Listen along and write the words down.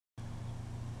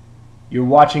You're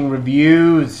watching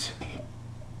reviews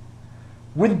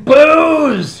with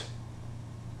booze!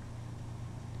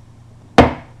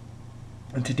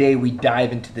 And today we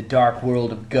dive into the dark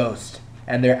world of Ghost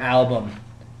and their album,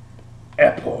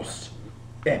 Epos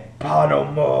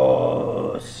Eponymous.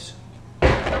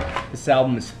 This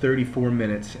album is 34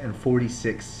 minutes and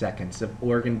 46 seconds of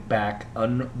organ-backed,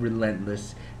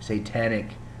 unrelentless,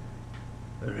 satanic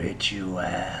ritual.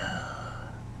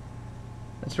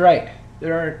 That's right,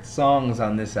 there aren't songs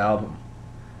on this album.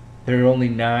 There are only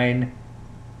 9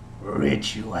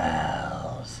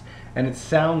 rituals. And it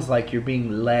sounds like you're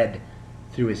being led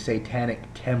through a satanic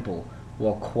temple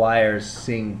while choirs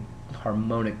sing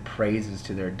harmonic praises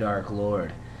to their dark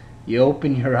lord. You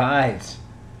open your eyes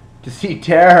to see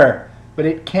terror, but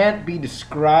it can't be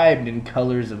described in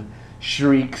colors of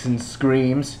shrieks and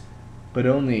screams, but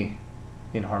only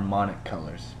in harmonic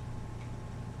colors.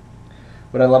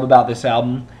 What I love about this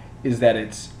album is that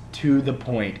it's to the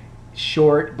point,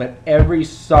 short, but every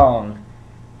song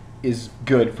is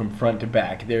good from front to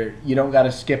back. You don't got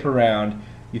to skip around.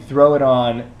 You throw it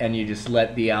on and you just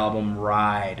let the album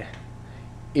ride.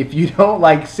 If you don't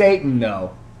like Satan,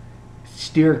 though,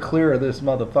 steer clear of this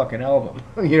motherfucking album.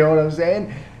 You know what I'm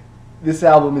saying? This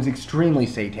album is extremely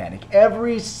satanic.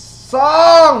 Every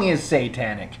song is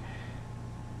satanic.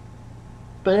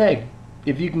 But hey,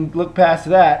 if you can look past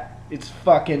that, it's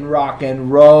fucking rock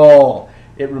and roll.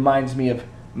 It reminds me of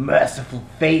Merciful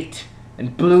Fate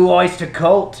and Blue Oyster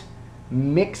Cult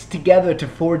mixed together to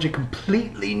forge a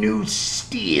completely new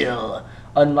steel,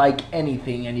 unlike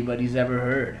anything anybody's ever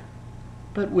heard,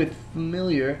 but with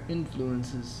familiar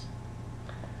influences.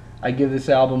 I give this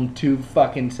album 2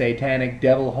 fucking satanic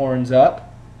devil horns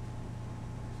up,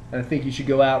 and I think you should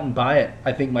go out and buy it.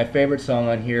 I think my favorite song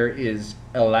on here is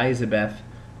Elizabeth,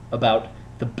 about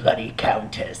the bloody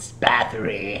Countess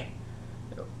Bathory.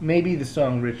 Maybe the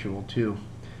song Ritual too.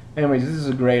 Anyways, this is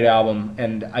a great album,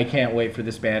 and I can't wait for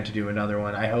this band to do another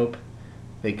one. I hope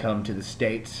they come to the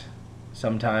States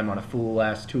sometime on a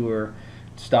full-ass tour,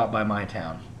 stop by my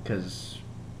town, because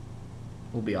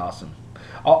it'll be awesome.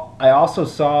 I also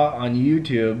saw on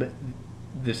YouTube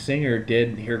the singer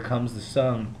did Here Comes the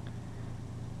Sun,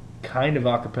 kind of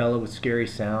a cappella with scary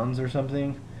sounds or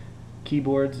something,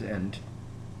 keyboards, and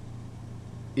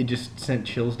it just sent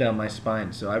chills down my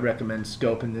spine. So I recommend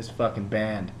scoping this fucking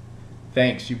band.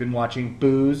 Thanks. You've been watching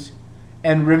Booze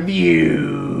and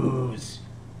Reviews.